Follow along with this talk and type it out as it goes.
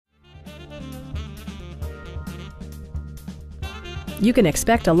You can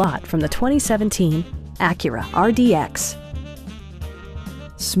expect a lot from the 2017 Acura RDX.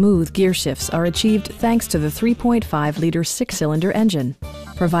 Smooth gear shifts are achieved thanks to the 3.5-liter six-cylinder engine,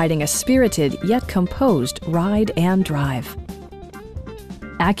 providing a spirited yet composed ride and drive.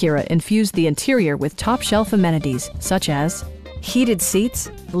 Acura infused the interior with top-shelf amenities such as heated seats,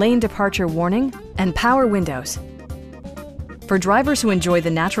 lane departure warning, and power windows. For drivers who enjoy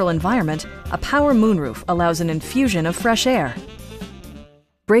the natural environment, a power moonroof allows an infusion of fresh air.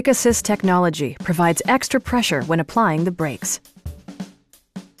 Brake assist technology provides extra pressure when applying the brakes.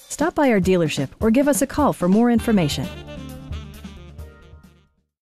 Stop by our dealership or give us a call for more information.